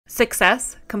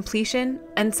Success, completion,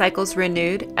 and cycles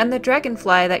renewed, and the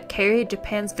dragonfly that carried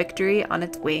Japan's victory on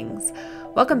its wings.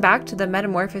 Welcome back to the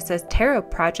Metamorphosis Tarot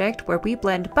Project, where we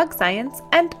blend bug science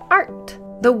and art.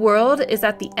 The world is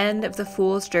at the end of the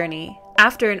fool's journey.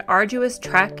 After an arduous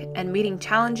trek and meeting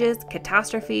challenges,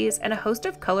 catastrophes, and a host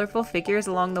of colorful figures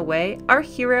along the way, our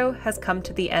hero has come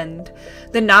to the end.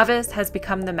 The novice has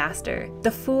become the master, the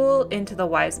fool into the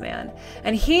wise man,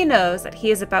 and he knows that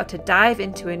he is about to dive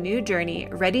into a new journey,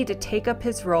 ready to take up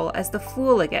his role as the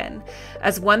fool again.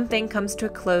 As one thing comes to a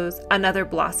close, another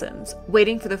blossoms,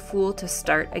 waiting for the fool to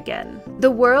start again.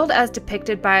 The world as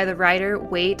depicted by the Rider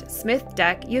Waite Smith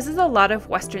deck uses a lot of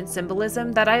Western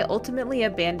symbolism that I ultimately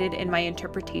abandoned in my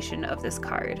interpretation of this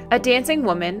card. A dancing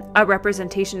woman, a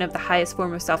representation of the highest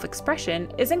form of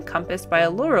self-expression, is encompassed by a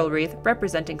laurel wreath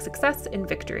representing success and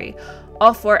victory.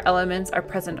 All four elements are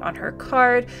present on her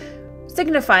card,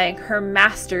 signifying her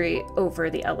mastery over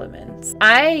the elements.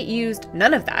 I used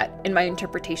none of that in my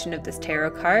interpretation of this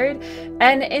tarot card,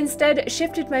 and instead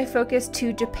shifted my focus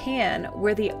to Japan,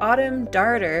 where the autumn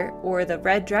darter, or the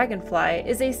red dragonfly,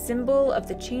 is a symbol of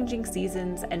the changing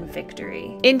seasons and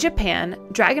victory. In Japan,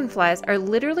 dragonflies are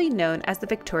literally known as the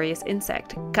victorious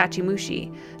insect,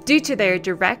 kachimushi, due to their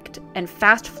direct and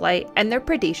fast flight and their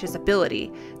predacious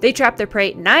ability. They trap their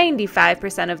prey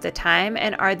 95% of the time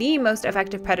and are the most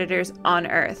effective predators on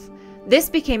Earth. This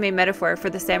became a metaphor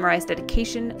for the samurai's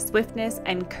dedication, swiftness,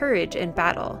 and courage in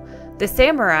battle. The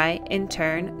samurai, in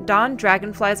turn, donned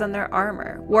dragonflies on their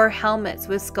armor, wore helmets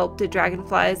with sculpted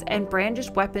dragonflies, and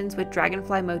brandished weapons with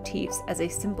dragonfly motifs as a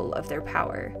symbol of their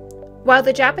power. While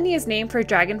the Japanese name for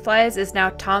dragonflies is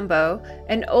now tombo,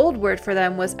 an old word for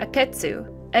them was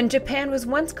aketsu, and Japan was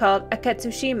once called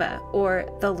Aketsushima, or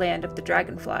the land of the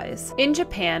dragonflies. In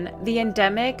Japan, the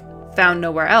endemic, found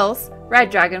nowhere else, red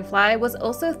dragonfly was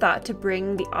also thought to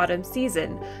bring the autumn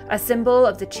season, a symbol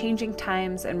of the changing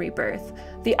times and rebirth.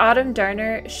 The autumn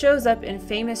darner shows up in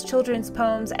famous children's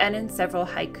poems and in several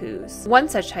haikus. One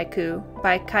such haiku,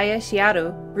 by Kaya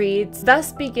Shiaru, reads,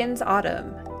 "Thus begins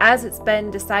autumn, as it's been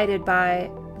decided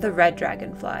by the red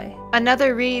dragonfly."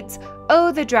 Another reads,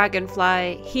 "Oh, the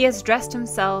dragonfly, he has dressed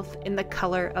himself in the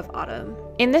color of autumn."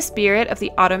 In the spirit of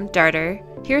the autumn darter,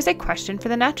 here's a question for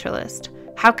the naturalist.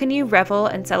 How can you revel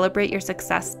and celebrate your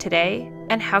success today?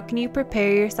 And how can you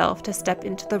prepare yourself to step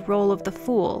into the role of the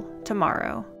fool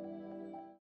tomorrow?